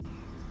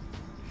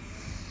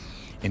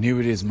And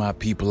here it is, my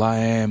people. I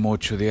am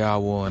Ocho the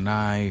Owl, and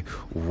I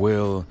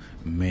will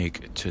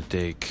make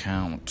today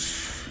count.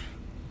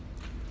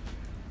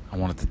 I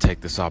wanted to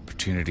take this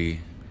opportunity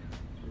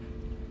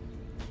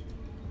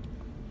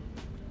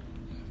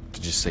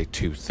to just say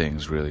two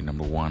things, really.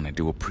 Number one, I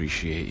do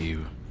appreciate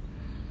you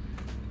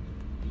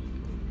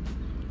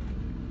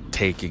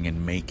taking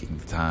and making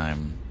the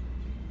time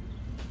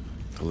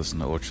to listen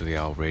to Ocho the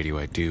Owl Radio.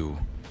 I do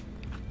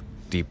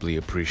deeply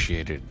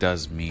appreciate it. It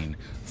does mean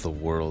the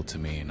world to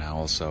me. And I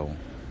also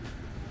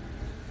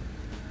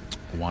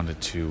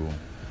wanted to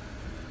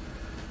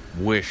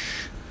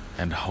wish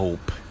and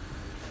hope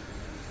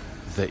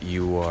that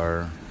you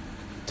are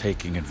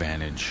taking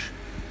advantage,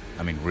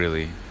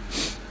 really,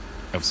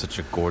 of such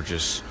a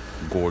gorgeous,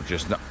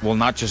 well,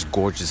 not just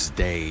gorgeous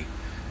day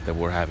that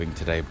we're having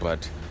today,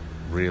 but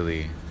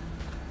really,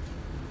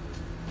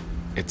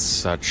 it's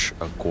such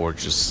a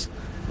gorgeous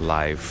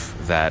life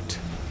that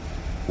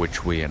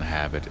which we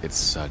inhabit. It's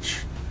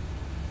such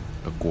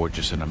a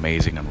gorgeous and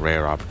amazing and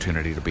rare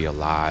opportunity to be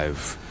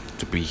alive,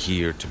 to be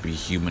here, to be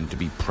human, to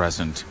be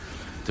present,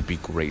 to be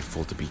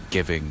grateful, to be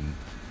giving,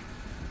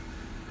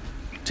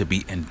 to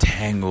be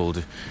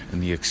entangled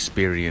in the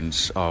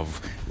experience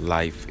of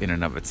life in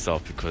and of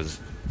itself. Because,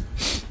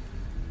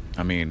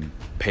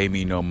 pay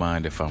me no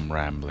mind if I'm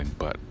rambling,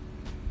 but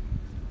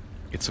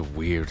it's a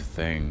weird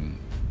thing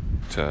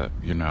to,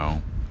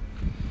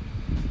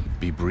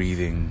 be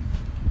breathing,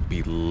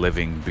 be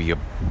living, be a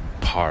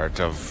part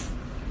of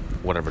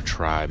whatever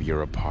tribe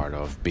you're a part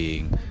of,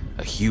 being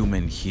a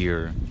human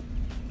here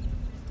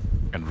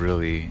and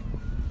really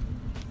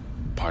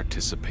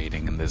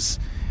participating in this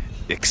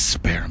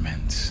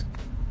experiment.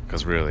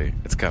 Because really,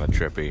 it's kind of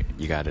trippy,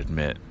 you gotta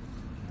admit.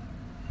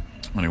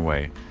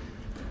 Anyway,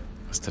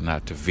 as to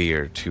not to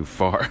veer too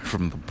far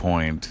from the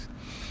point,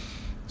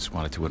 just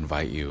wanted to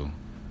invite you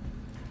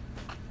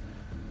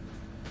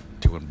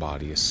to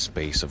embody a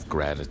space of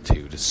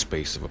gratitude, a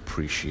space of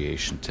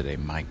appreciation today.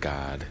 My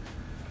God.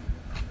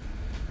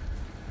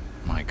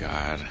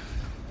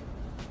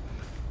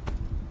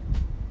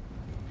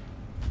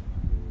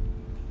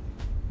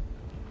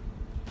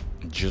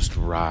 Just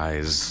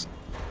rise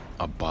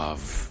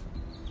above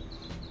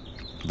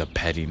the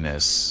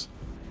pettiness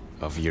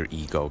of your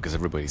ego, because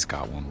everybody's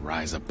got one.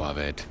 Rise above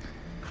it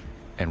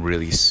and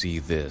really see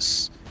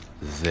this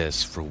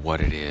for what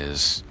it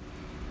is.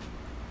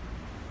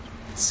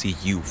 See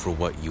you for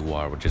what you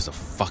are, which is a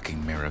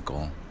fucking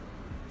miracle.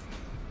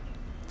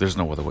 There's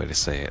no other way to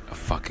say it. A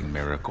fucking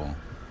miracle.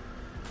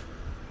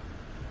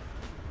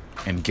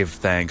 And give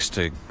thanks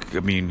to,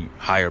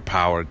 higher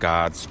power,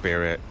 God,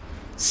 Spirit,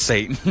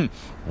 Satan,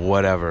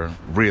 whatever.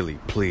 Really,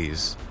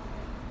 please.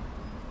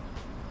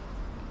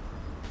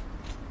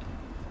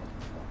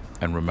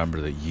 And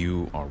remember that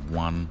you are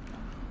one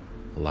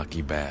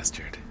lucky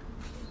bastard.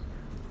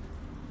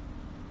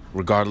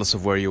 Regardless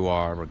of where you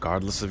are,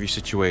 regardless of your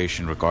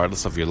situation,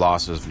 regardless of your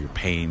losses, of your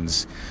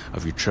pains,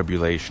 of your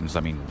tribulations,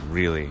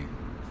 really,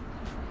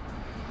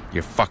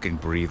 you're fucking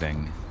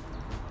breathing.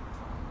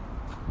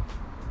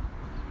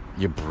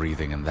 You're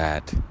breathing, and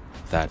that,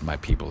 my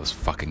people, is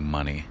fucking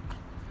money.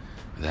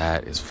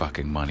 That is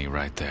fucking money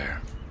right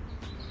there.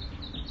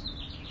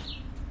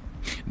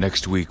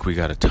 Next week, we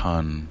got a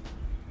ton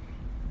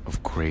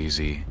of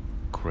crazy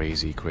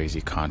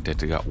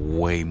content. I got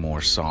way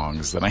more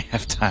songs than I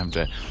have time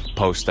to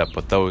post up,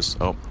 but those,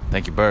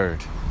 thank you,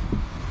 Bird.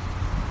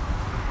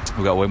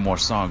 We got way more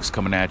songs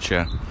coming at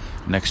you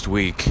next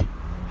week.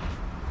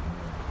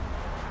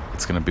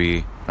 It's gonna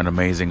be an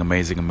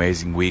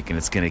amazing week, and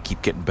it's gonna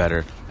keep getting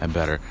better and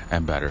better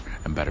and better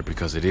and better,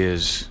 because it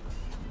is.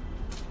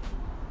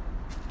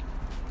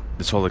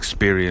 This whole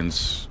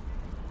experience,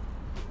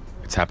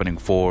 it's happening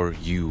for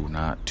you,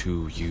 not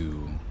to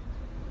you.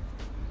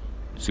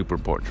 Super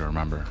important to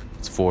remember.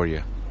 It's for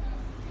you.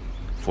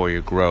 For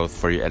your growth,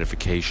 for your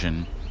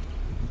edification,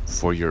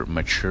 for your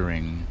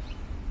maturing.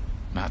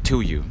 Not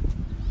to you.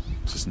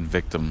 It's just a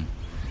victim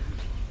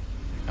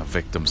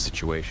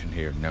situation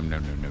here. No.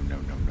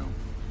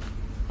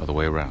 Other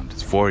way around.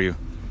 It's for you.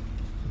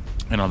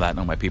 And on that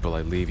note, my people,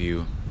 I leave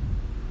you.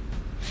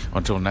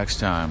 Until next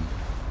time,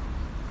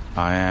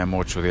 I am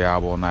Ocho the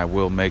Owl, and I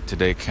will make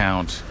today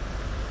count.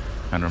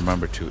 And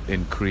remember to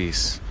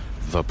increase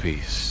the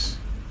peace.